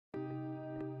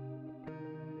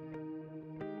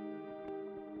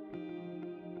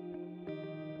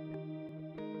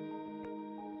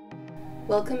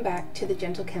Welcome back to the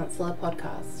Gentle Counsellor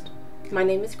podcast. My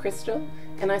name is Crystal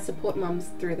and I support mums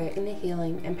through their inner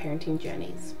healing and parenting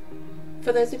journeys.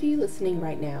 For those of you listening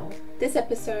right now, this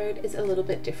episode is a little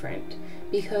bit different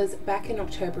because back in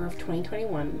October of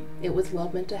 2021, it was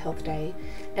World Mental Health Day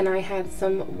and I had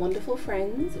some wonderful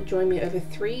friends join me over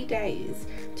 3 days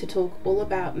to talk all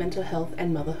about mental health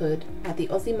and motherhood at the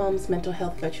Aussie Mums Mental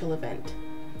Health virtual event.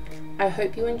 I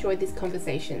hope you enjoyed these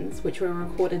conversations, which were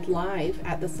recorded live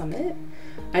at the summit.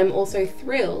 I'm also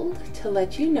thrilled to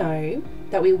let you know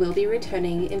that we will be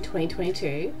returning in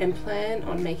 2022 and plan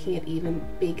on making it even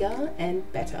bigger and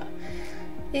better.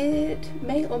 It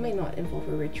may or may not involve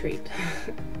a retreat.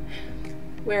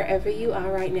 Wherever you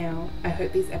are right now, I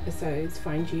hope these episodes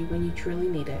find you when you truly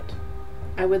need it.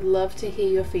 I would love to hear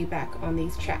your feedback on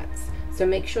these chats, so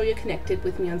make sure you're connected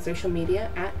with me on social media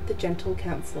at The Gentle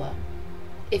Counsellor.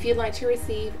 If you'd like to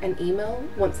receive an email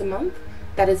once a month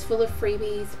that is full of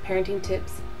freebies, parenting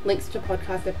tips, links to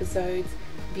podcast episodes,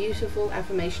 beautiful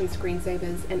affirmation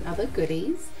screensavers, and other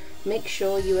goodies, make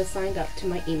sure you are signed up to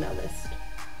my email list.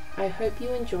 I hope you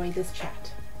enjoy this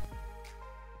chat.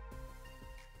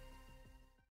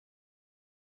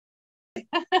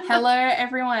 Hello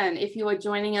everyone, if you are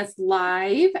joining us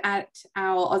live at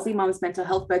our Aussie Mums Mental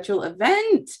Health virtual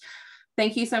event,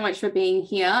 thank you so much for being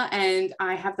here, and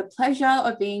I have the pleasure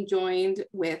of being joined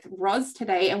with Ros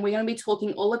today, and we're going to be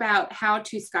talking all about how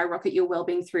to skyrocket your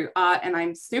well-being through art, and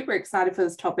I'm super excited for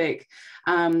this topic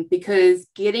because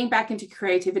getting back into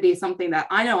creativity is something that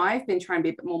I know I've been trying to be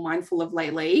a bit more mindful of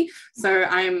lately, so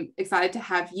I'm excited to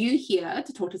have you here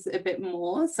to talk to us a bit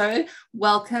more. So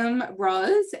welcome,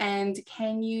 Ros, and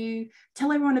can you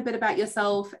tell everyone a bit about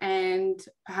yourself and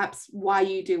perhaps why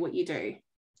you do what you do?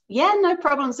 Yeah, no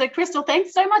problem. So, Crystal,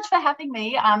 thanks so much for having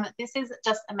me. This is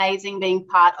just amazing being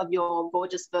part of your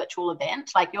gorgeous virtual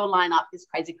event. Like, your lineup is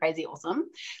crazy, crazy awesome.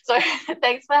 So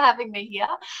thanks for having me here.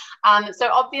 So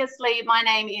obviously, my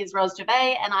name is Ros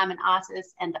Gervay, and I'm an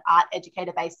artist and art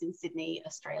educator based in Sydney,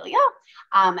 Australia.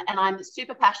 And I'm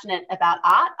super passionate about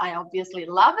art. I obviously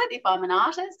love it if I'm an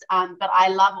artist, but I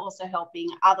love also helping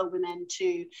other women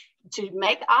to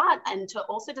make art and to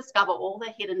also discover all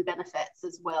the hidden benefits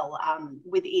as well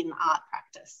within art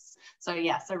practice. So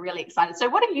yeah, so really excited. So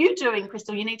what are you doing,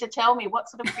 Crystal? You need to tell me, what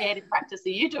sort of creative practice are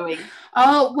you doing?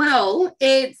 Oh, well,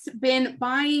 it's been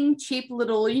buying cheap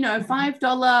little,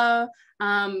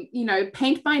 $5,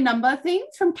 paint by number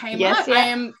things from Kmart. Yes, yeah. I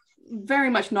am very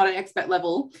much not an expert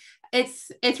level.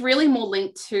 It's really more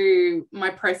linked to my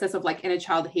process of like inner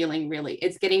child healing, really.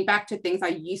 It's getting back to things I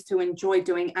used to enjoy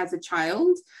doing as a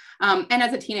child and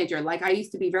as a teenager. Like, I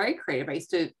used to be very creative. I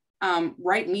used to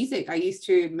write music. I used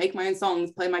to make my own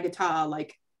songs, play my guitar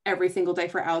like every single day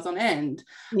for hours on end.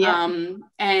 Yeah.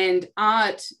 And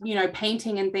art,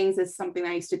 painting and things is something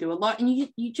I used to do a lot. And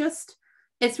you just,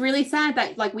 it's really sad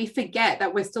that like we forget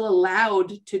that we're still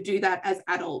allowed to do that as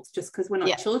adults. Just because we're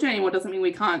not children anymore doesn't mean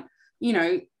we can't,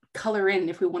 color in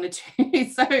if we wanted to.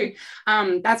 So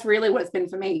that's really what it's been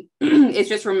for me. It's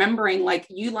just remembering like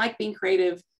you like being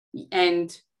creative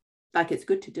and like it's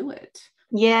good to do it.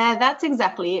 Yeah, that's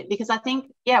exactly it. Because I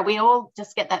think, we all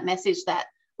just get that message that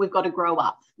we've got to grow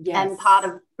up. Yes. And part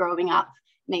of growing up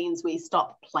means we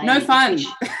stop playing. No fun.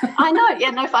 I know. Yeah,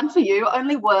 no fun for you.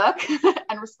 Only work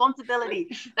and responsibility.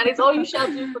 That is all you shall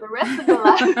do for the rest of your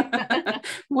life.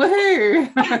 Woohoo.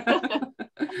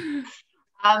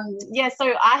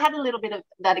 So I had a little bit of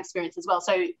that experience as well.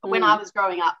 So when I was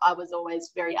growing up, I was always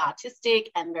very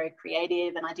artistic and very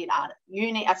creative, and I did art at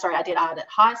uni. I did art at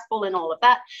high school and all of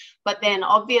that. But then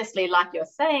obviously, like you're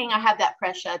saying, I had that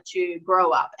pressure to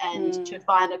grow up and to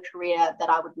find a career that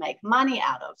I would make money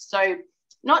out of. So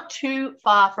not too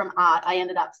far from art, I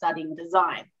ended up studying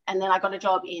design, and then I got a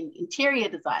job in interior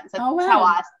design. So that's how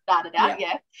I started out.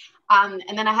 Yeah.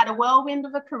 And then I had a whirlwind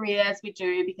of a career, as we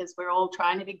do, because we're all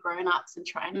trying to be grown-ups and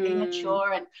trying to be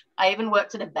mature. And I even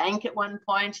worked at a bank at one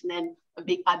point, and then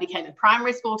I became a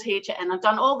primary school teacher, and I've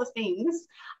done all the things.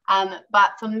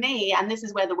 But for me, and this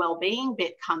is where the well-being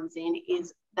bit comes in,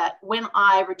 is that when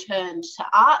I returned to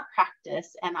art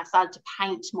practice and I started to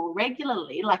paint more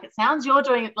regularly, like it sounds you're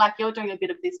doing a bit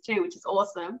of this too, which is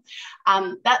awesome.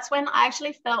 That's when I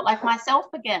actually felt like myself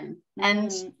again. And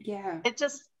it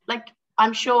just, like,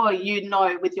 I'm sure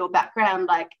with your background,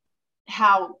 like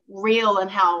how real and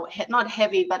how not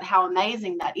heavy, but how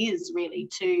amazing that is really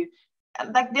to,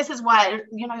 like, this is why,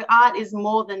 art is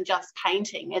more than just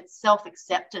painting. It's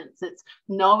self-acceptance. It's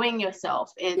knowing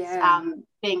yourself. It's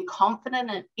being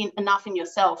confident enough in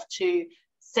yourself to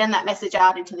send that message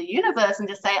out into the universe and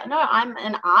just say, no, I'm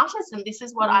an artist and this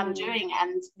is what I'm doing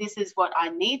and this is what I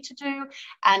need to do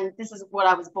and this is what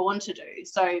I was born to do.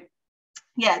 So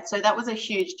yeah, so that was a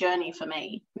huge journey for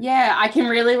me. Yeah, I can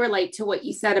really relate to what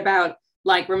you said about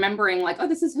like remembering like, oh,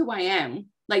 this is who I am.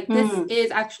 Like this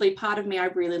is actually part of me. I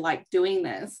really like doing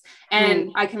this.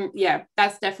 And I can, yeah,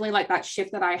 that's definitely like that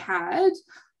shift that I had.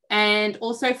 And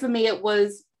also for me, it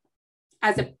was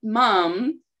as a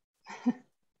mum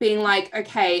being like,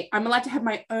 okay, I'm allowed to have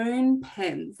my own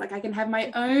pens. Like I can have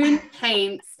my own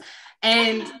paints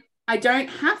and I don't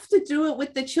have to do it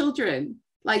with the children.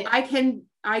 Like I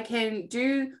can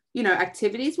do, you know,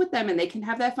 activities with them and they can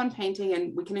have their fun painting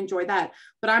and we can enjoy that.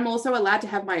 But I'm also allowed to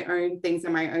have my own things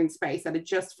in my own space that are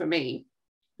just for me.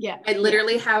 Yeah. I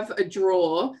literally have a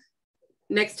drawer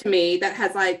next to me that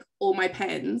has like all my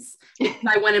pens.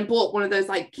 I went and bought one of those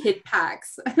like kid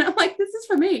packs and I'm like, this is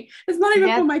for me. It's not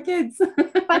even for my kids.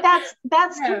 But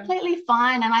that's completely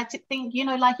fine. And I think, you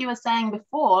know, like you were saying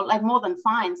before, like more than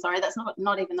fine, sorry, that's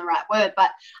not even the right word,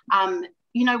 but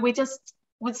you know,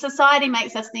 with society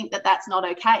makes us think that that's not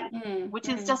okay, which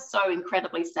is just so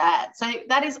incredibly sad. So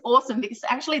that is awesome, because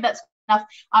actually that's enough.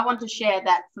 I want to share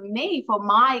that for me, for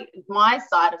my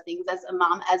side of things as a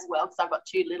mum as well, because I've got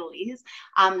two littlies,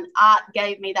 art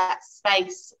gave me that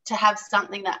space to have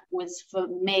something that was for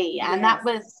me. And that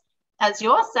was, as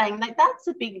you're saying, like that's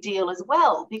a big deal as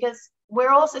well, because we're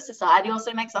also, society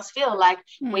also makes us feel like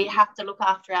we have to look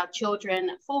after our children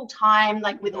full time,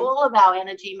 like with all of our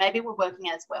energy. Maybe we're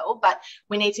working as well, but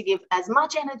we need to give as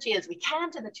much energy as we can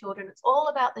to the children. It's all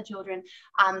about the children.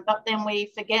 But then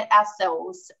we forget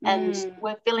ourselves and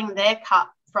we're filling their cup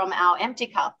from our empty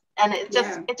cup. And it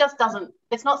just doesn't,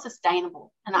 it's not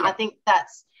sustainable. And I think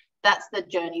that's the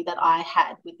journey that I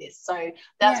had with this. So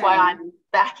that's why I'm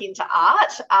back into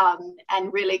art,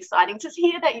 and really exciting to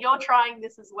hear that you're trying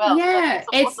this as well. Yeah,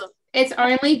 it's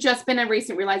only just been a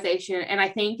recent realization. And I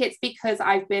think it's because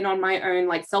I've been on my own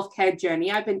like self-care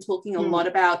journey. I've been talking a lot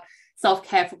about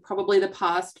self-care for probably the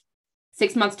past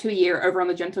 6 months to a year over on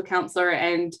the Gentle Counsellor.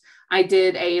 And I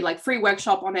did a like free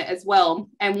workshop on it as well.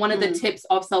 And one of the tips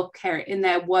of self-care in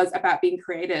there was about being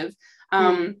creative.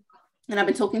 And I've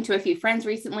been talking to a few friends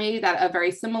recently that are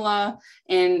very similar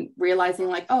and realizing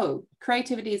like, oh,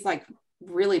 creativity is like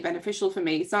really beneficial for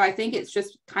me. So I think it's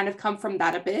just kind of come from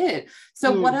that a bit.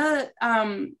 So what are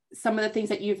some of the things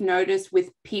that you've noticed with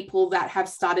people that have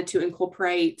started to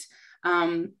incorporate,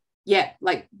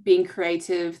 like being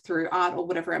creative through art or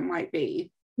whatever it might be?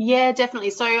 Yeah,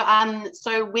 definitely.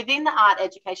 So within the art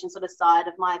education sort of side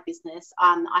of my business,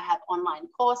 I have online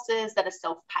courses that are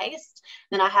self-paced.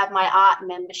 Then I have my art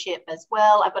membership as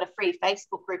well. I've got a free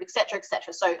Facebook group, etc.,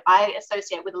 etc. So I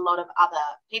associate with a lot of other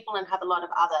people and have a lot of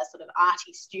other sort of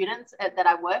arty students that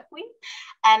I work with,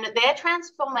 and their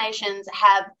transformations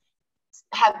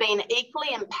have been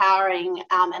equally empowering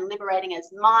and liberating as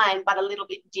mine, but a little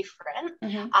bit different.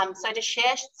 So to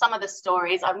share some of the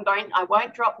stories, I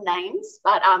won't drop names,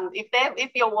 but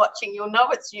if you're watching, you'll know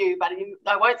it's you, but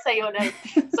I won't say your name.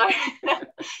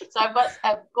 So I've got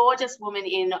a gorgeous woman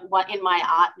in my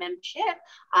art membership,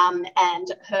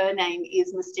 and her name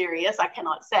is mysterious, I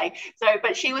cannot say.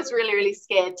 But she was really, really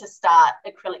scared to start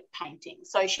acrylic painting.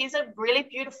 So she's a really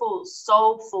beautiful,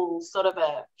 soulful sort of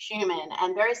a human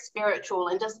and very spiritual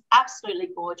and just absolutely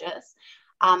gorgeous.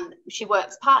 She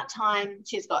works part-time.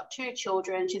 She's got 2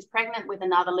 children. She's pregnant with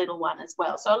another little one as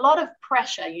well. So a lot of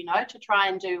pressure, you know, to try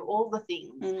and do all the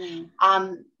things.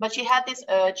 But she had this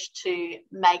urge to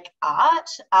make art,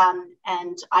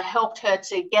 and I helped her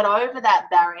to get over that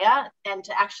barrier and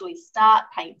to actually start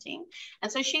painting.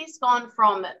 And so she's gone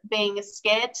from being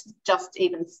scared to just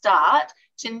even start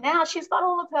to now she's got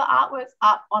all of her artwork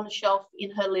up on a shelf in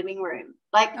her living room.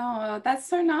 Like, oh, that's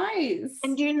so nice.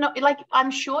 And you know, like, I'm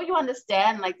sure you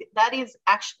understand, like,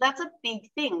 that's a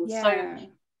big thing. So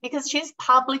because she's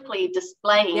publicly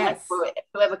displaying like for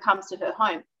whoever comes to her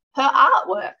home her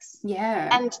artworks.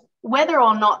 And whether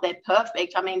or not they're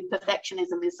perfect, I mean,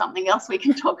 perfectionism is something else we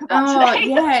can talk about today.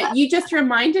 Yeah, you just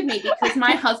reminded me, because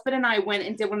my husband and I went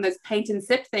and did one of those paint and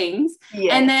sip things,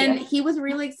 and then he was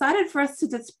really excited for us to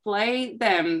display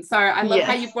them. So I love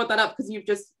how you brought that up, because you've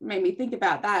just made me think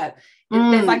about that.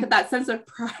 There's like that sense of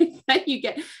pride that you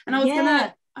get. And I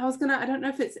was gonna I don't know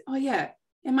if it's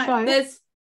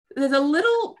there's a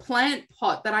little plant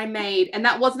pot that I made, and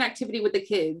that was an activity with the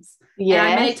kids. And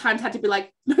I many times had to be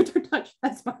like, no, don't touch,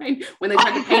 that's fine, when they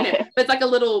tried to paint it. But it's like a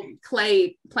little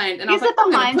clay plant. And I was like,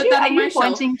 I'm going to put that on my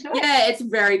shelf. Yeah, it's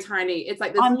very tiny. It's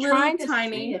like this little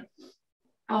tiny.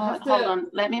 Hold on.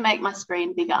 Let me make my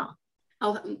screen bigger.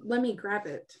 Let me grab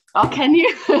it. Oh, can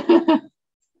you?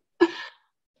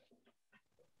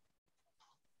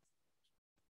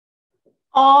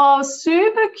 Oh,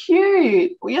 super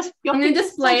cute. You're I'm going to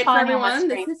display it for everyone.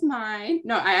 This is mine.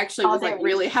 No, I actually was like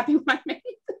really happy when I made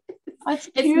it. It's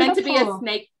meant to be a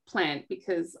snake plant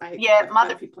because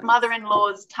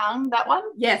mother-in-law's tongue, that one.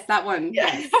 Yes, that one.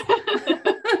 Yes.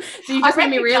 So you just made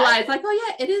me realize, like,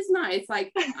 oh yeah, it is nice.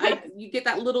 Like you get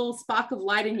that little spark of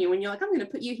light in you, and you're like, I'm going to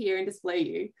put you here and display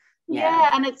you. Yeah,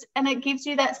 and it gives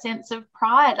you that sense of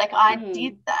pride. Like I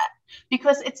did that,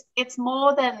 because it's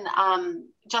more than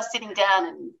just sitting down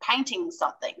and painting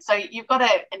something. So you've got to,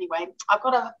 anyway, I've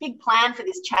got a big plan for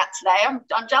this chat today.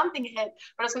 I'm jumping ahead,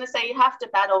 but I was going to say you have to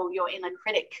battle your inner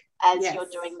critic as you're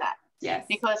doing that. Yes.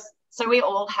 Because so we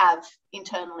all have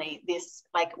internally this,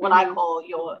 like what I call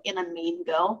your inner mean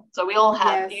girl. So we all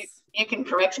have, you can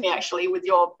correct me actually with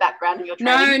your background and your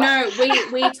training. No,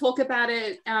 we talk about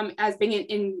it as being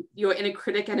in your inner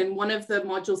critic, and in one of the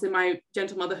modules in my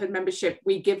Gentle Motherhood membership,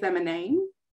 we give them a name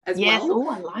as well. Oh,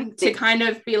 I like to kind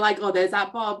of be like, oh, there's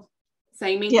that Bob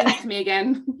saying mean things to me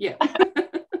again. Yeah.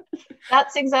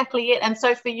 That's exactly it. And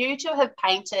so for you to have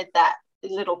painted that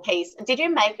little piece, and did you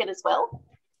make it as well?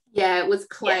 Yeah, it was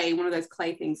clay, one of those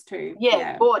clay things too.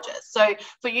 Yeah, gorgeous. So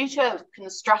for you to have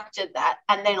constructed that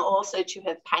and then also to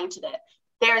have painted it,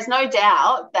 there is no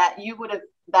doubt that you would have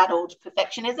battled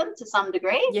perfectionism to some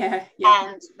degree,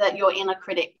 and that your inner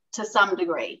critic to some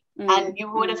degree, and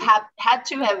you would have had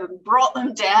to have brought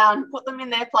them down, put them in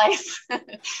their place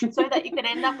so that you could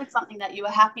end up with something that you were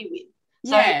happy with.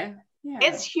 So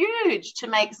it's huge to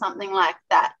make something like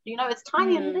that. You know, it's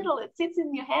tiny and little, it sits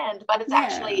in your hand, but it's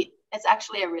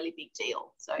actually a really big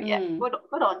deal. So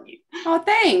good on you. Oh,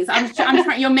 thanks. I'm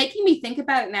trying. You're making me think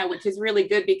about it now, which is really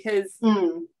good, because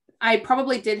I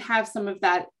probably did have some of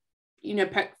that, you know,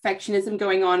 perfectionism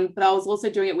going on, but I was also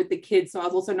doing it with the kids. So I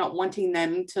was also not wanting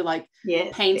them to like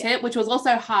paint it, which was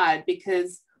also hard,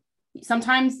 because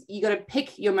sometimes you got to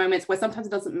pick your moments where sometimes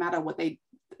it doesn't matter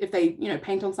if they, you know,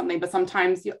 paint on something, but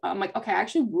sometimes I'm like, okay, I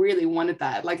actually really wanted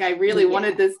that. Like I really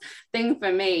wanted this thing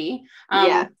for me.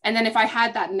 And then if I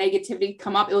had that negativity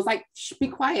come up, it was like, shh, be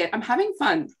quiet. I'm having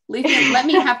fun. Let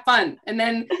me have fun. And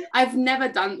then I've never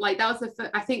done, like, that was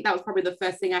I think that was probably the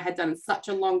first thing I had done in such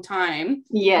a long time.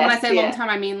 Yeah. When I say long time,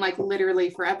 I mean like literally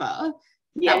forever.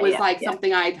 That was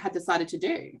something I had decided to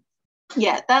do.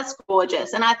 Yeah, that's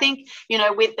gorgeous. And I think, you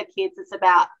know, with the kids, it's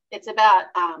about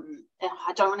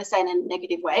I don't want to say in a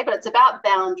negative way, but it's about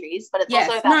boundaries, but it's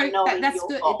also about knowing that's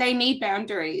good. Fault. They need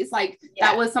boundaries. Like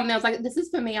that was something I was like, this is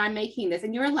for me, I'm making this,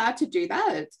 and you're allowed to do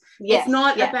that. It's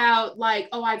not about like,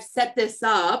 oh, I've set this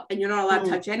up and you're not allowed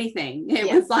to touch anything.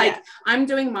 It was like, I'm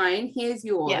doing mine, here's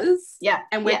yours.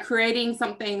 And we're creating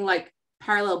something like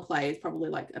parallel play is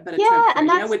probably like a better term. And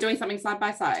you know, we're doing something side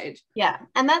by side. Yeah,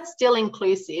 and that's still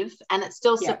inclusive and it's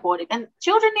still supportive. And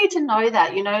children need to know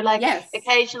that, you know, like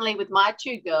occasionally with my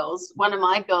two girls, one of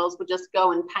my girls would just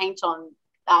go and paint on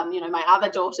you know, my other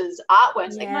daughter's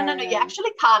artwork. Like, no, you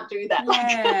actually can't do that.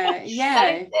 That is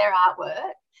their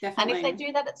artwork. Definitely. And if they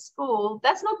do that at school,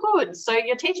 that's not good. So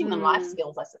you're teaching them life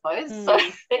skills, I suppose. So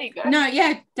there you go. No,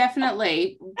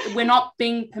 definitely. We're not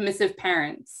being permissive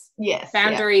parents. Yes.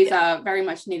 Boundaries are very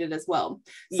much needed as well.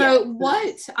 So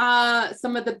what are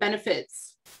some of the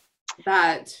benefits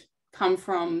that come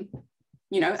from,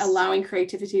 you know, allowing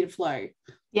creativity to flow?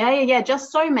 Yeah.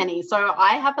 Just so many. So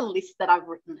I have a list that I've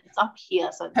written. It's up here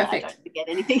so that I don't forget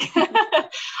anything.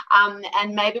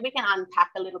 And maybe we can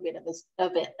unpack a little bit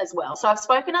of it as well. So I've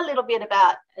spoken a little bit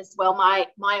about as well my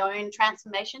own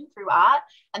transformation through art.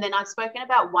 And then I've spoken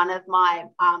about one of my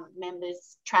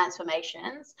members'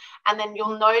 transformations. And then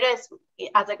you'll notice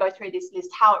as I go through this list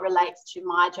how it relates to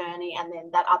my journey and then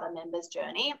that other member's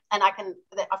journey. And I've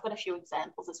got a few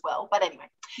examples as well. But anyway,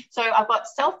 so I've got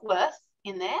self-worth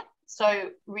in there. So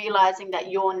realizing that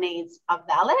your needs are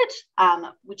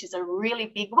valid, which is a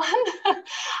really big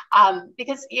one,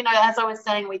 because, you know, as I was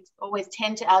saying, we always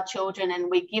tend to our children and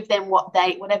we give them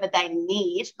whatever they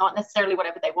need, not necessarily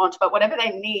whatever they want, but whatever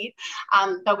they need,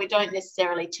 but we don't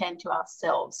necessarily tend to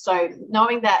ourselves. So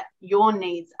knowing that your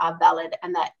needs are valid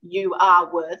and that you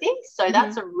are worthy, so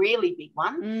that's a really big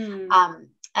one.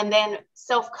 And then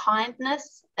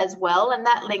self-kindness as well, and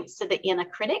that links to the inner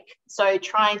critic. So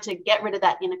trying to get rid of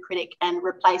that inner critic and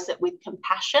replace it with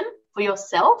compassion for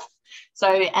yourself. So,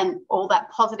 and all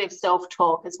that positive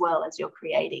self-talk as well as you're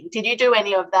creating. Did you do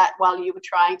any of that while you were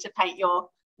trying to paint your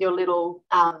little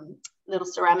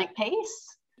ceramic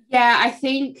piece? Yeah, I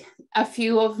think a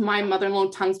few of my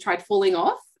mother-in-law tongues tried falling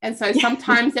off. And so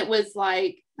sometimes it was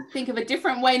like, think of a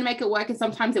different way to make it work. And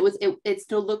sometimes it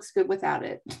still looks good without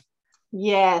it.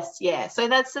 Yes. So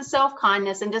that's the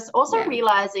self-kindness, and just also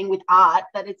realizing with art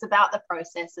that it's about the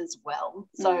process as well.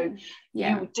 So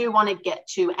you do want to get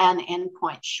to an end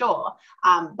point, sure,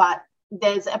 but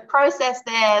there's a process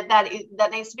there that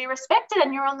needs to be respected,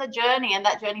 and you're on the journey, and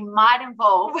that journey might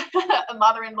involve a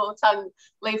mother-in-law tongue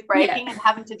leaf breaking and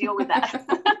having to deal with that.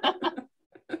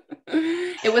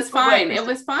 It was fine. It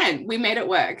was fine. We made it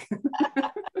work.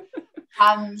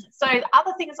 So the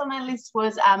other things on my list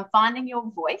was finding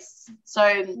your voice. So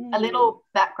a little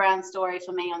background story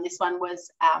for me on this one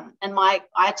was,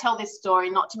 I tell this story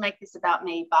not to make this about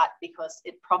me, but because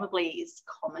it probably is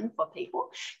common for people.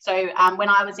 So when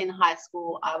I was in high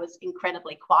school, I was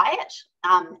incredibly quiet,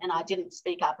 and I didn't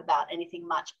speak up about anything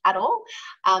much at all,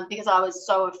 because I was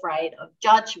so afraid of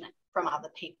judgment from other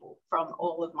people, from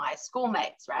all of my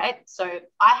schoolmates, right? So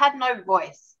I had no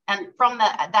voice, and from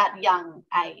that young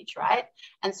age, right?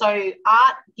 And so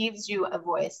art gives you a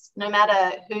voice, no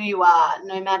matter who you are,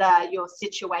 no matter your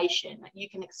situation. You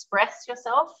can express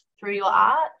yourself through your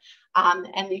art,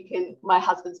 and you can, my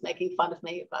husband's making fun of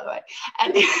me, by the way,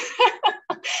 and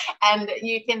and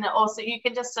you can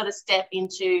just sort of step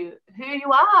into who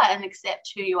you are and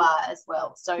accept who you are as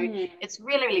well. So it's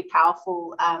really, really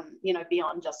powerful,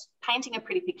 beyond just painting a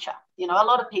pretty picture. A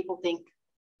lot of people think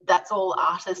that's all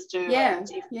artists do.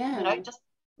 Just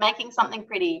making something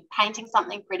pretty, painting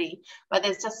something pretty, but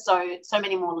there's just so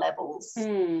many more levels.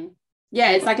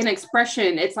 Yeah, it's like an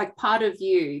expression. It's like part of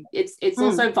you. It's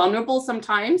also vulnerable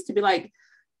sometimes to be like,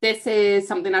 this is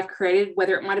something I've created,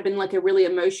 whether it might have been like a really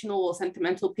emotional or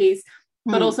sentimental piece,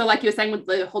 but also like you were saying with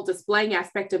the whole displaying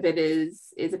aspect of it is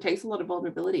it takes a lot of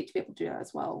vulnerability to be able to do that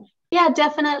as well. Yeah,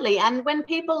 definitely. And when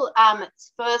people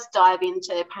first dive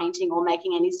into painting or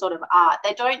making any sort of art,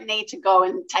 they don't need to go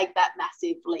and take that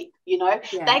massive leap,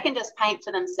 They can just paint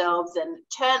for themselves and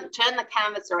turn the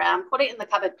canvas around, put it in the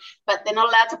cupboard, but they're not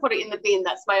allowed to put it in the bin.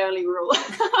 That's my only rule.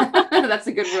 That's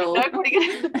a good rule. No putting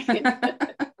it in the bin.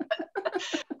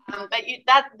 But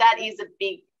that is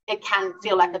it can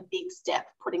feel like a big step,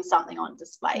 putting something on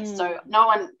display. So no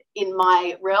one in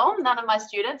my realm, none of my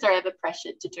students are ever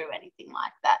pressured to do anything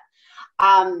like that.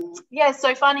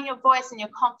 So finding your voice and your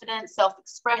confidence,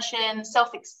 self-expression,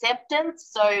 self-acceptance.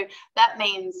 So that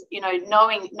means,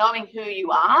 knowing who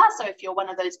you are. So if you're one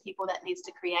of those people that needs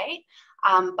to create,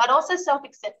 but also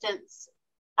self-acceptance,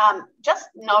 just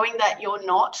knowing that you're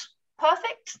not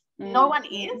perfect. No one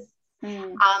is.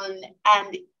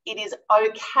 And it is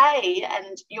okay,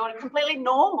 and you're completely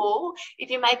normal if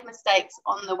you make mistakes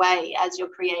on the way as you're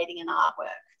creating an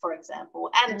artwork, for example.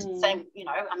 And same,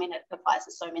 it applies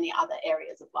to so many other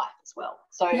areas of life as well.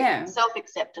 So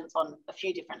self-acceptance on a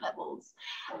few different levels.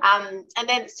 And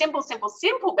then simple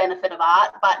benefit of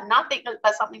art, but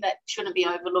something that shouldn't be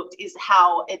overlooked is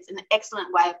how it's an excellent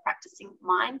way of practicing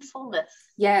mindfulness.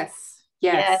 Yes.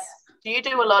 Do you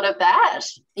do a lot of that?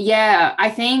 Yeah,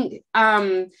 I think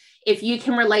if you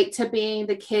can relate to being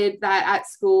the kid that at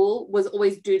school was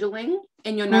always doodling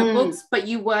in your notebooks, but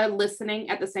you were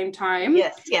listening at the same time,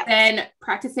 then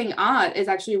practicing art is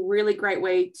actually a really great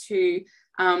way to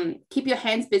keep your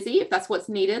hands busy if that's what's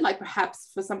needed. Like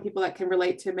perhaps for some people that can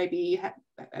relate to maybe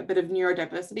a bit of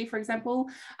neurodiversity, for example,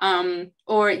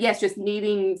 or just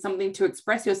needing something to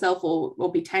express yourself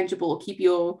or be tangible, or keep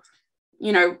your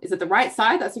is it the right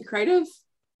side that's a creative?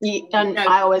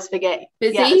 I always forget.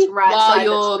 Busy while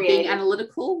you're being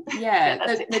analytical.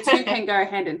 The two can go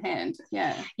hand in hand.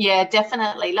 Yeah,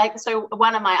 definitely. Like, so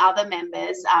one of my other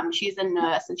members, she's a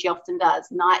nurse, and she often does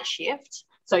night shift.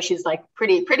 So she's like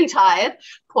pretty tired,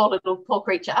 poor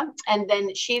creature. And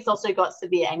then she's also got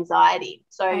severe anxiety.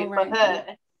 So for her,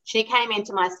 she came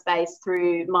into my space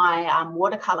through my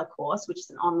watercolor course, which is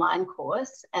an online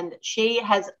course, and she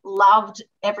has loved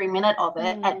every minute of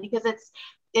it, and because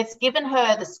it's given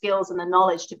her the skills and the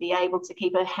knowledge to be able to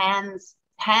keep her hands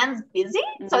busy.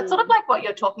 So it's sort of like what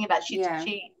you're talking about.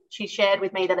 She shared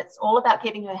with me that it's all about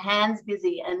keeping her hands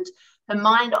busy and her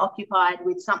mind occupied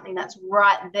with something that's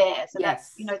right there. So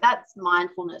that's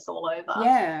mindfulness all over.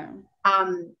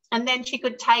 And then she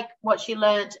could take what she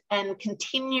learned and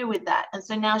continue with that. And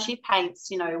so now she paints,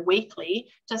 weekly,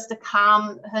 just to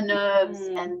calm her nerves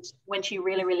and when she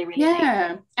really needs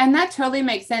it. And that totally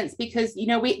makes sense because,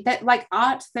 that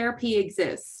art therapy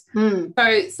exists.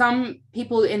 So some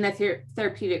people in their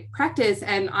therapeutic practice,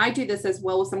 and I do this as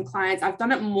well with some clients, I've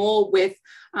done it more with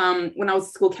when I was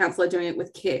a school counselor doing it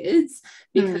with kids,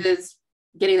 because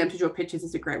getting them to draw pictures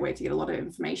is a great way to get a lot of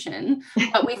information,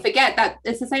 but we forget that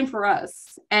it's the same for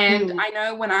us. And I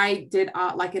know when I did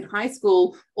art, like in high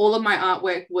school, all of my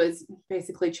artwork was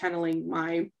basically channeling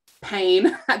my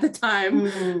pain at the time,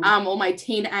 all my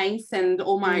teen angst and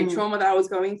all my trauma that I was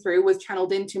going through was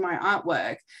channeled into my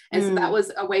artwork. And so that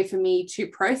was a way for me to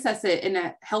process it in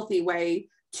a healthy way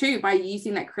too, by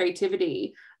using that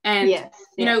creativity. And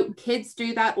kids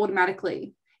do that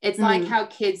automatically. It's like how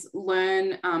kids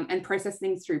learn and process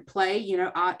things through play. You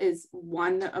know, art is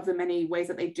one of the many ways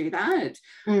that they do that.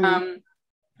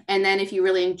 And then if you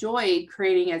really enjoy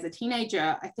creating as a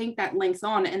teenager, I think that links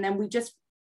on, and then we just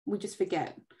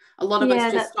forget. A lot of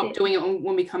us just stop doing it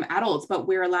when we become adults, but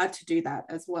we're allowed to do that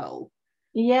as well.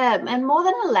 Yeah, and more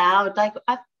than allowed. Like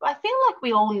I feel like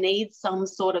we all need some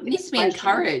sort of needs to be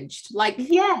encouraged. Like,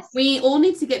 yes, we all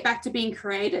need to get back to being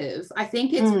creative. I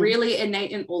think it's really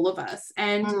innate in all of us,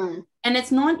 and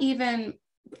it's not even.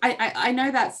 I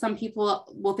know that some people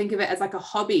will think of it as like a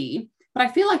hobby, but I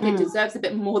feel like it deserves a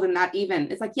bit more than that.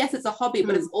 Even it's like, yes, it's a hobby,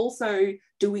 but it's also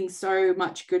doing so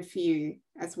much good for you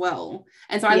as well.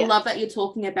 And so I love that you're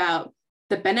talking about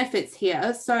the benefits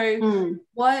here. So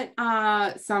what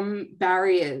are some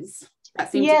barriers that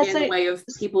seem to be in the way of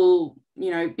people,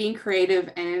 you know, being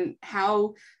creative, and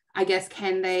how, I guess,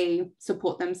 can they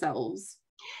support themselves?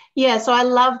 Yeah, so I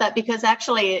love that, because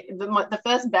actually the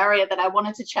first barrier that I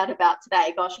wanted to chat about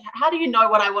today, gosh, how do you know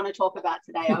what I want to talk about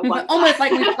today? I almost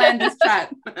like we planned this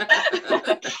chat.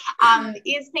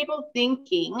 Is people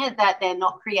thinking that they're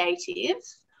not creative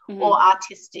or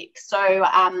artistic. So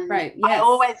right, yes. I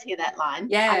always hear that line.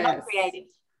 Yeah, I'm not creative.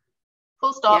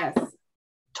 Full stop. Yes.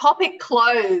 Topic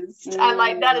closed. I'm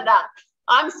like, no.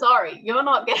 I'm sorry, you're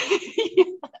not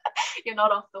getting you're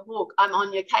not off the hook. I'm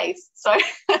on your case. So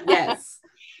yes.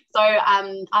 So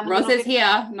I'm Ros is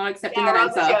here, not accepting that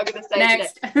answer. I'm going to say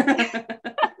next.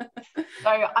 So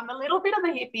I'm a little bit of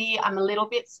a hippie. I'm a little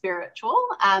bit spiritual.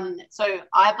 So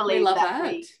I believe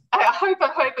I hope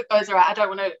it goes all right. I don't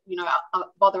want to,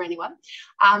 bother anyone.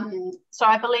 So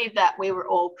I believe that we were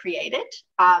all created,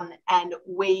 and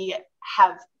we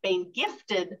have been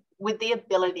gifted with the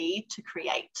ability to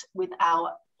create with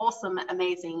our awesome,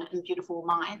 amazing, and beautiful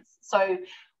minds. So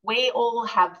we all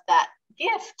have that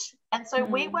gift, and so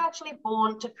we were actually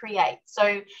born to create.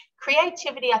 So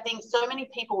creativity, I think so many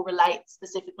people relate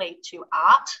specifically to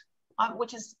art,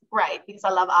 which is great because I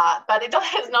love art, but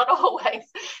it's not always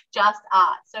just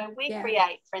art. So we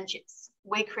create friendships,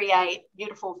 we create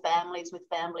beautiful families with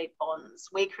family bonds,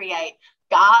 we create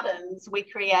gardens, we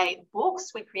create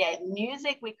books, we create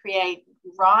music, we create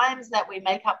rhymes that we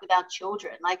make up with our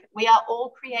children. Like, we are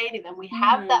all creative, and we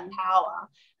have that power.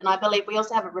 And I believe we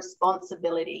also have a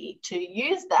responsibility to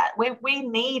use that. We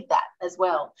need that as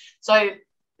well. So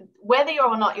whether you're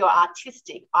or not you're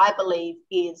artistic, I believe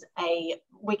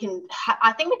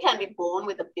I think we can be born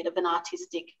with a bit of an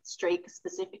artistic streak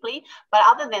specifically, but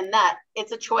other than that,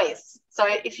 it's a choice. So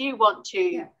if you want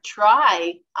to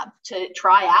try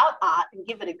out art and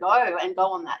give it a go and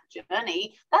go on that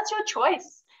journey, that's your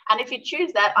choice. And if you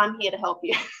choose that, I'm here to help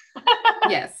you.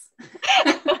 Yes.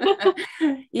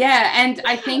 Yeah. And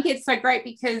I think it's so great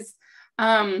because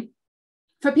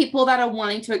for people that are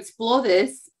wanting to explore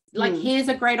this, like, here's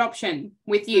a great option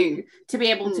with you to be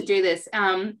able to do this.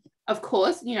 Of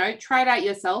course, try it out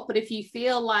yourself. But if you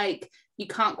feel like you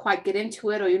can't quite get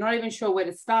into it, or you're not even sure where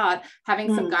to start,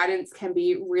 having some guidance can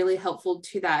be really helpful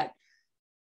to that.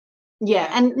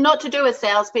 Yeah, and not to do a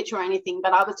sales pitch or anything,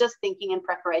 but I was just thinking in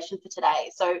preparation for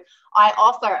today. So I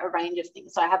offer a range of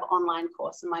things. So I have an online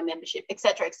course and my membership, et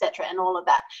cetera, and all of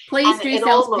that. Please do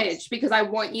sales pitch, because I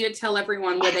want you to tell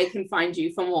everyone where they can find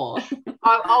you for more.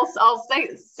 I'll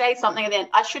say something, and then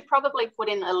I should probably put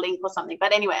in a link or something.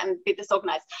 But anyway, I'm a bit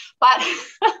disorganized. But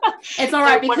it's all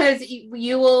right, because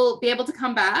you will be able to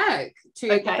come back to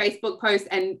the Facebook post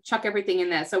and chuck everything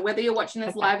in there. So whether you're watching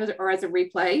this live or as a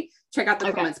replay, check out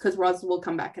the comments, because Ros will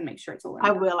come back and make sure it's all in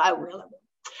there. I will.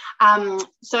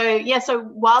 So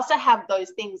whilst I have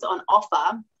those things on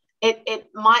offer, it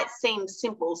might seem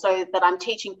simple, so that I'm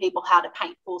teaching people how to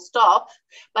paint full stop,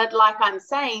 but like I'm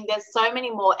saying, there's so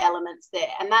many more elements there.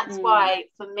 And that's why,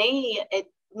 for me, it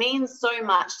means so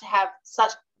much to have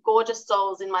such gorgeous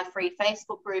souls in my free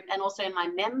Facebook group and also in my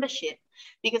membership,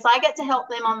 because I get to help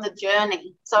them on the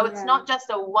journey. So it's not just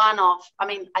a one-off. I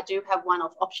mean, I do have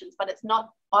one-off options, but it's not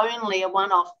only a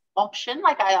one-off option.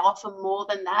 Like, I offer more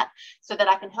than that, so that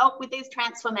I can help with these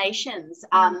transformations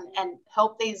and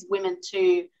help these women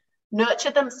to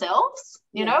nurture themselves.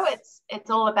 You know,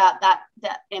 it's all about that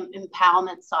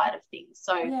empowerment side of things.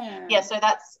 So so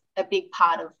that's a big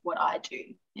part of what I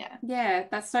do. Yeah,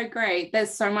 that's so great.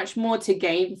 There's so much more to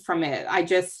gain from it.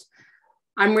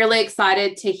 I'm really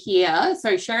excited to hear.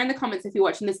 So share in the comments if you're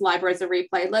watching this live or as a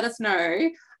replay. Let us know,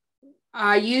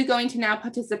 are you going to now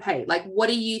participate? Like, what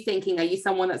are you thinking? Are you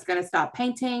someone that's going to start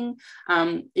painting?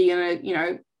 Are you going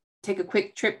to take a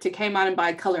quick trip to Kmart and buy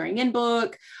a coloring in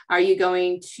book? Are you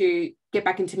going to get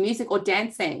back into music or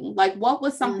dancing? Like, what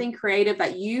was something creative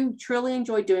that you truly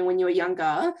enjoyed doing when you were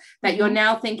younger that you're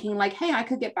now thinking like, hey, I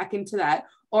could get back into that?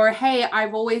 or hey,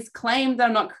 I've always claimed that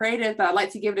I'm not creative, but I'd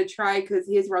like to give it a try because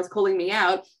here's Ros calling me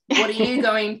out. What are you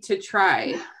going to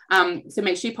try? So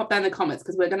make sure you pop that in the comments,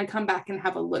 because we're going to come back and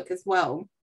have a look as well.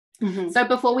 So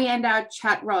before we end our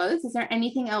chat, Ros, is there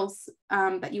anything else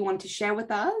that you want to share with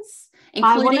us,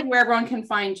 including where everyone can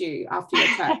find you after your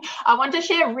chat? I want to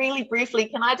share really briefly.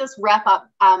 Can I just wrap up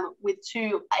with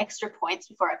 2 extra points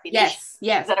before I finish?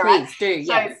 Yes, is that please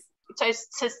all right? do. So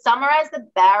to summarize the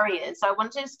barriers, I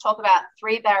want to just talk about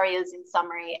 3 barriers in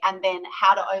summary, and then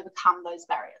how to overcome those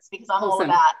barriers, because I'm all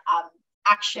about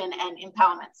action and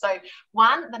empowerment. So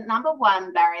the number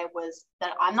 1 barrier was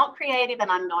that I'm not creative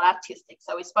and I'm not artistic.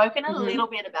 So we've spoken a little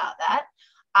bit about that.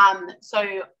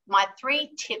 So my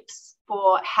 3 tips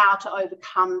for how to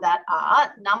overcome that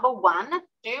are, number 1,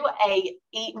 do a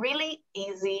really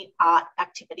easy art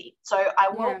activity. So I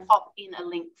will pop in a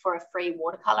link for a free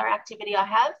watercolor activity I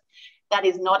have that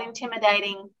is not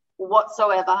intimidating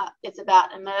whatsoever. It's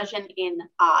about immersion in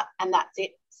art, and that's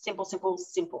it. Simple, simple,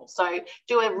 simple. So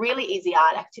do a really easy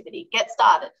art activity. Get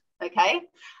started, okay?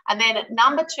 And then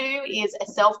number 2 is a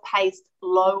self-paced,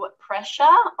 low-pressure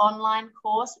online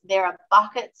course. There are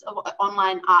buckets of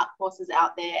online art courses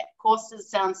out there. Courses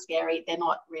sound scary. They're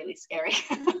not really scary.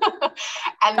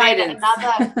 And Guidance.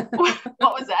 then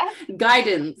what was that?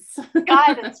 Guidance,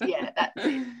 yeah, that's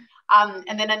it.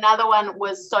 And then another one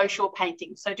was social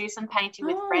painting. So do some painting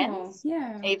with friends,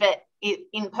 either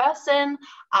in person,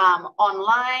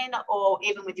 online, or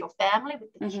even with your family,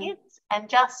 with the kids, and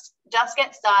just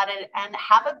get started and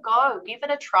have a go. Give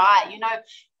it a try. You know,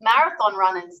 marathon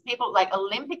runners, people like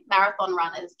Olympic marathon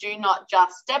runners, do not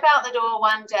just step out the door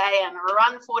one day and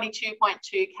run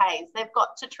 42.2 Ks. They've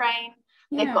got to train.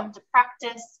 They've got to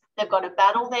practice. They've got to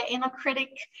battle their inner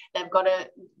critic. They've got to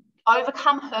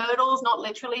overcome hurdles, not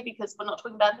literally, because we're not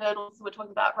talking about hurdles, we're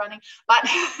talking about running, but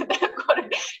they've got to,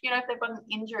 you know, if they've got an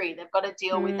injury, they've got to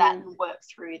deal with that and work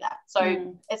through that.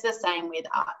 So it's the same with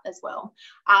art as well.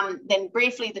 Then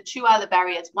briefly, the 2 other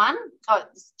barriers,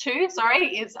 2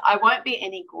 is I won't be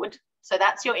any good. So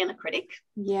that's your inner critic.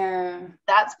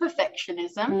 That's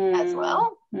perfectionism as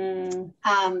well. And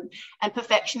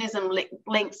perfectionism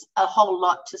links a whole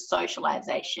lot to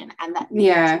socialization and that.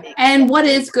 And what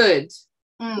is good?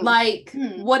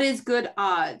 What is good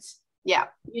art? You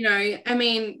know, I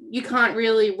mean, you can't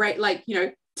really rate, like, you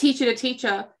know, teacher to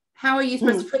teacher. How are you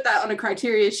supposed to put that on a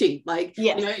criteria sheet? Like,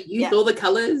 you know, used all the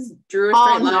colors, drew a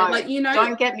straight line. Like, you know,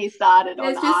 don't get me started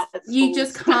on art. You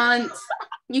just can't.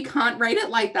 You can't rate it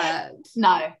like that.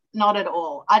 No, not at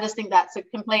all. I just think that's a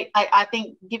complete. I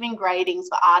think giving gradings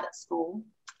for art at school,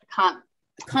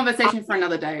 Conversation for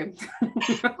another day.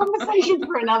 Conversation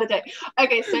for another day.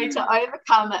 Okay, so to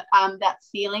overcome that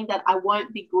feeling that I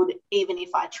won't be good even if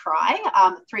I try,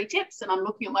 3 tips, and I'm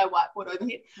looking at my whiteboard over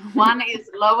here. 1 is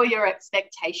lower your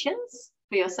expectations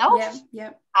for yourself,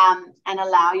 and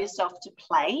allow yourself to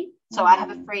play. So I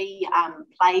have a free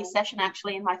play session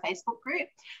actually in my Facebook group.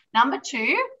 Number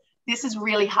 2, this is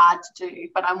really hard to do,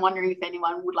 but I'm wondering if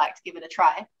anyone would like to give it a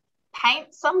try.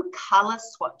 Paint some color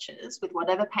swatches with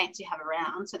whatever paints you have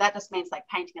around. So that just means like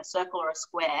painting a circle or a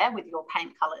square with your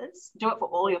paint colors. Do it for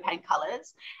all your paint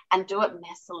colors and do it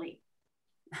messily.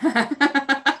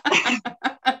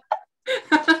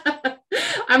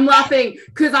 I'm laughing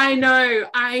because I know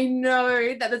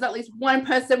that there's at least one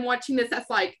person watching this that's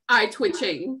like eye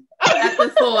twitching at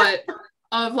the thought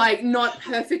of like not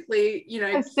perfectly, you know,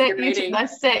 I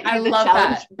love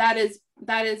that.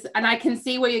 That is, and I can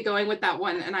see where you're going with that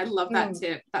one, and I love that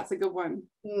tip. That's a good one.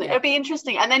 It'll be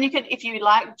interesting. And then you can, if you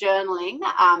like journaling,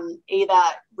 either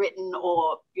written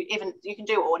or even you can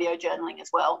do audio journaling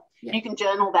as well. You can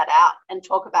journal that out and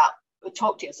talk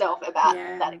to yourself about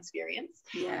that experience.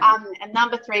 And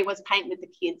number 3 was paint with the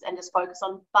kids and just focus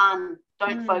on fun.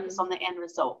 Don't focus on the end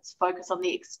results. Focus on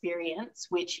the experience,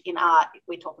 which in art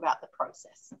we talk about the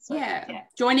process. So,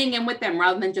 joining in with them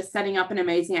rather than just setting up an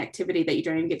amazing activity that you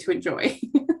don't even get to enjoy.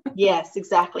 Yes,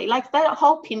 exactly. Like that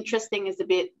whole Pinterest thing is a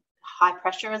bit high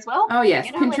pressure as well. Oh yes,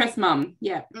 you know, Pinterest mum.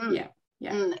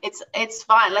 It's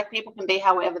fine. Like people can be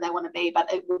however they want to be,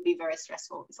 but it would be very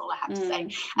stressful. Is all I have to say.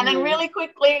 And then really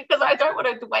quickly, because I don't want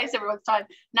to waste everyone's time.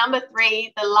 Number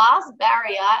 3, the last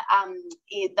barrier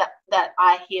that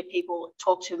I hear people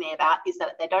talk to me about is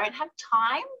that they don't have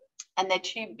time and they're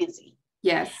too busy.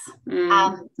 Yes.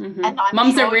 And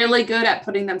mums are really good at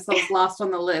putting themselves last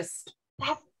on the list.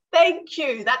 Thank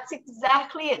you. That's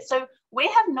exactly it. So we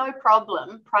have no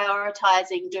problem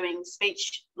prioritizing doing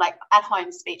speech, like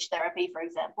at-home speech therapy, for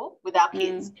example, with our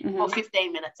kids for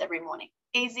 15 minutes every morning.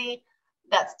 Easy.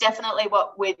 That's definitely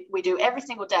what we do every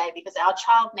single day because our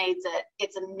child needs it.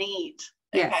 It's a need.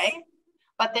 Okay.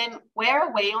 But then where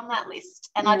are we on that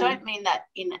list? And I don't mean that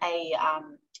in a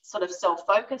sort of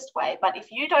self-focused way, but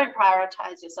if you don't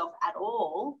prioritize yourself at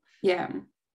all, you're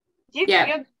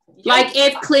like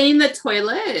if cleaning the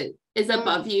toilet is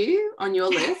above you on your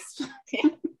list.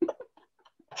 It's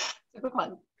a good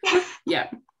one.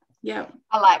 Yeah.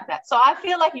 I like that. So I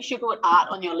feel like you should put art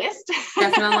on your list.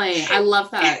 Definitely. I love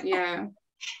that. Yeah.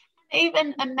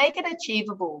 And make it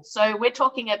achievable. So we're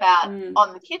talking about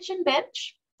on the kitchen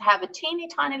bench, have a teeny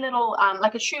tiny little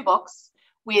like a shoebox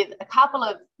with a couple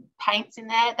of paints in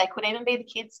there. They could even be the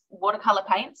kids' watercolor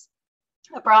paints,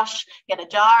 a brush, get a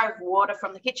jar of water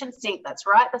from the kitchen sink that's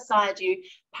right beside you,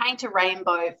 paint a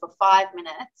rainbow for 5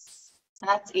 minutes, and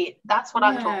that's it. That's what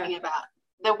I'm talking about.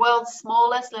 The world's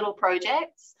smallest little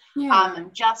projects,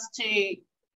 just to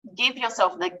give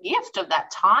yourself the gift of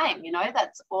that time,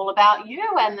 that's all about you,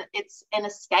 and it's an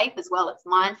escape as well. It's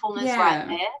mindfulness right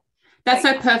there. That's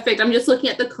so perfect. I'm just looking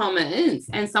at the comments,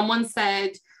 and someone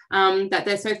said that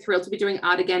they're so thrilled to be doing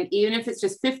art again, even if it's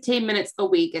just 15 minutes a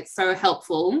week. It's so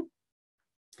helpful.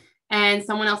 And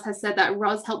someone else has said that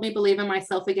Ros helped me believe in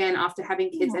myself again after having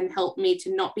kids and helped me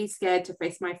to not be scared to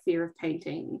face my fear of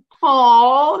painting.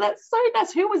 Oh, that's so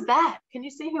nice. Who was that? Can you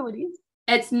see who it is?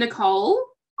 It's Nicole.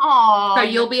 Oh, so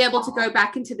you'll be able to go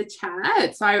back into the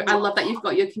chat. So I love that you've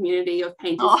got your community of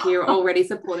painters here already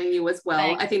supporting you as well.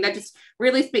 Thanks. I think that just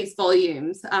really speaks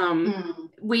volumes.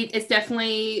 It's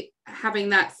definitely having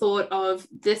that thought of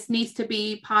this needs to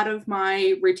be part of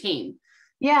my routine.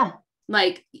 Yeah.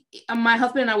 Like my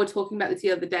husband and I were talking about this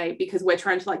the other day because we're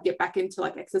trying to like get back into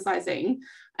like exercising,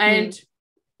 and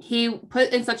he put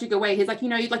it in such a good way. He's like,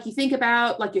 you think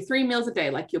about like your 3 meals a day,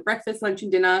 like your breakfast, lunch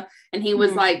and dinner. And he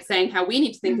was like saying how we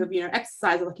need to think of,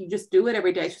 exercise, like you just do it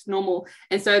every day. It's just normal.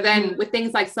 And so then with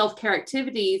things like self-care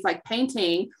activities, like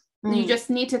painting, you just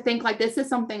need to think like, this is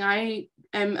something I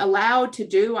am allowed to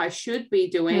do. I should be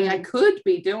doing, I could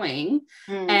be doing.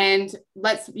 And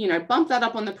let's, bump that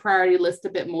up on the priority list a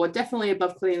bit more, definitely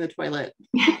above cleaning the toilet.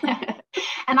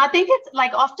 And I think it's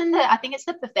like often it's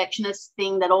the perfectionist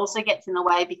thing that also gets in the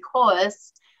way,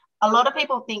 because a lot of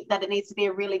people think that it needs to be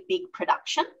a really big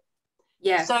production.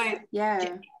 Yes. So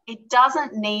it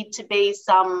doesn't need to be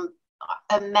some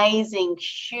amazing,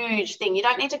 huge thing. You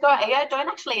don't need to don't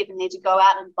actually even need to go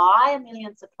out and buy a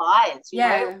million supplies.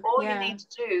 All you need to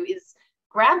do is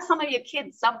grab some of your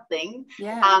kids something.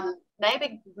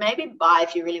 Maybe buy,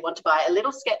 if you really want to buy, a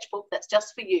little sketchbook that's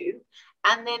just for you,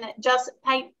 and then just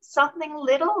paint something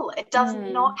little. It does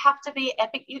not have to be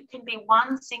epic. You can be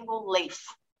one single leaf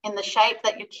in the shape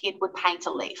that your kid would paint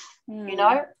a leaf.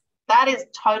 That is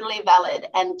totally valid,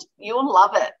 and you'll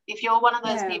love it. If you're one of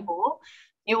those people,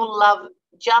 you will love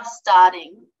just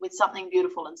starting with something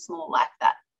beautiful and small like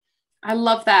that. I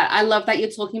love that. I love that you're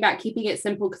talking about keeping it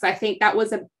simple, because I think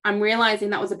I'm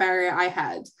realizing that was a barrier I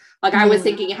had. Like I was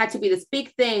thinking it had to be this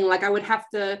big thing. Like I would have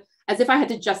to, as if I had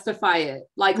to justify it.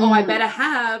 Like, I better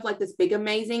have like this big,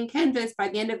 amazing canvas by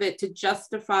the end of it to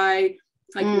justify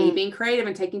like me being creative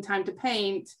and taking time to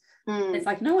paint. It's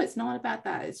like, no, it's not about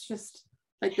that. It's just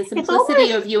like the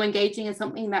simplicity of you engaging in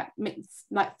something that makes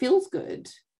like feels good.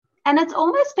 And it's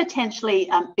almost potentially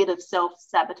a bit of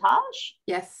self-sabotage.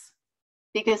 Yes.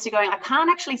 Because you're going, I can't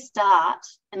actually start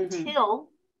until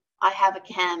I have a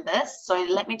canvas. So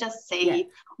let me just see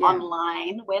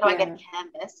online. Where do I get a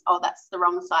canvas? Oh, that's the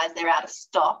wrong size. They're out of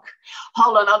stock.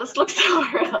 Hold on, I'll just look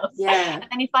somewhere else. Yeah. And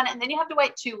then you find it, and then you have to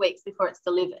wait 2 weeks before it's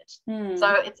delivered.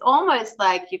 So it's almost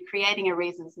like you're creating a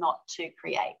reason not to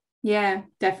create. Yeah,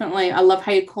 definitely. I love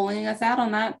how you're calling us out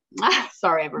on that.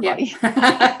 Sorry, everybody.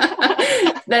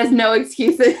 There's no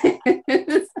excuses.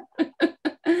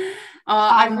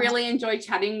 I really enjoyed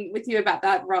chatting with you about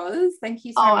that, Ros. Thank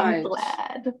you so much. I'm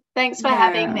glad. Thanks for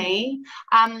having me.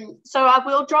 So I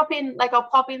will drop in, I'll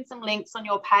pop in some links on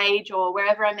your page or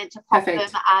wherever I meant to pop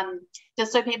them,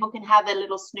 just so people can have a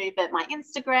little snoop at my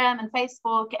Instagram and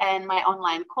Facebook and my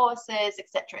online courses,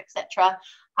 etc., etc.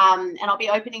 And I'll be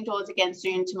opening doors again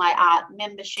soon to my art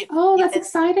membership. Oh, that's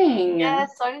exciting. Yeah,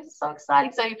 so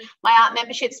exciting. So my art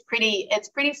membership's pretty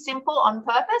simple on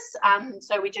purpose.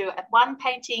 So we do one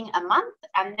painting a month,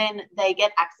 and then they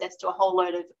get access to a whole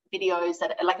load of videos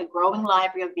that are like a growing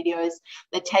library of videos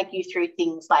that take you through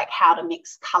things like how to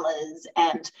mix colors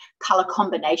and color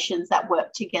combinations that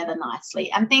work together nicely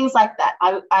and things like that.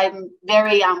 I'm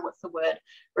very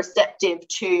receptive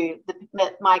to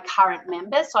my current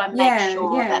members, so I make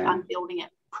sure that I'm building it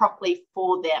properly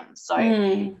for them. So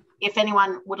if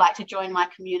anyone would like to join my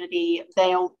community,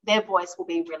 their voice will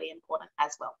be really important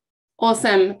as well.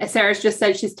 Awesome. Sarah's just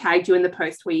said she's tagged you in the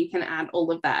post where you can add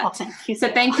all of that. Oh, thank you. So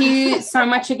thank you so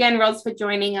much again, Ros, for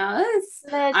joining us.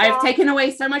 Pleasure. I've taken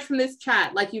away so much from this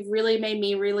chat. Like, you've really made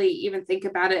me really even think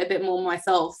about it a bit more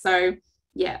myself. So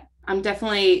yeah, I'm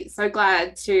definitely so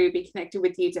glad to be connected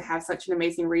with you, to have such an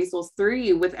amazing resource through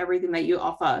you with everything that you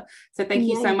offer. So thank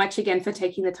you so much again for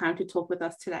taking the time to talk with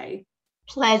us today.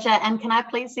 Pleasure. And can I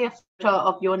please see a photo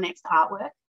of your next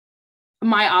artwork?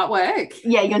 My artwork?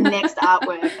 Yeah, your next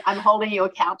artwork. I'm holding you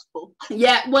accountable.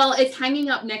 Yeah, well, it's hanging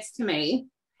up next to me.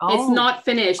 Oh. It's not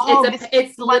finished. Oh,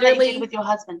 it's literally with your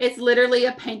husband. It's literally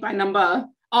a paint by number.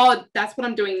 Oh, that's what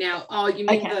I'm doing now. Oh, you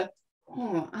mean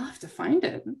I'll have to find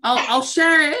it. I'll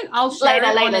share it. I'll share it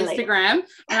on Instagram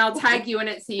and I'll tag you in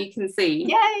it so you can see.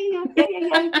 Yeah.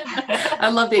 I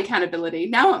love the accountability.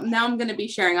 Now I'm going to be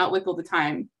sharing artwork all the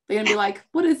time. They're going to be like,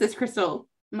 what is this, Crystal?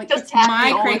 I'm like, just it's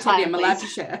my creativity. I'm allowed to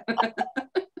share.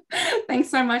 Thanks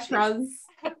so much, Ros.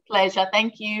 Pleasure.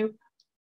 Thank you.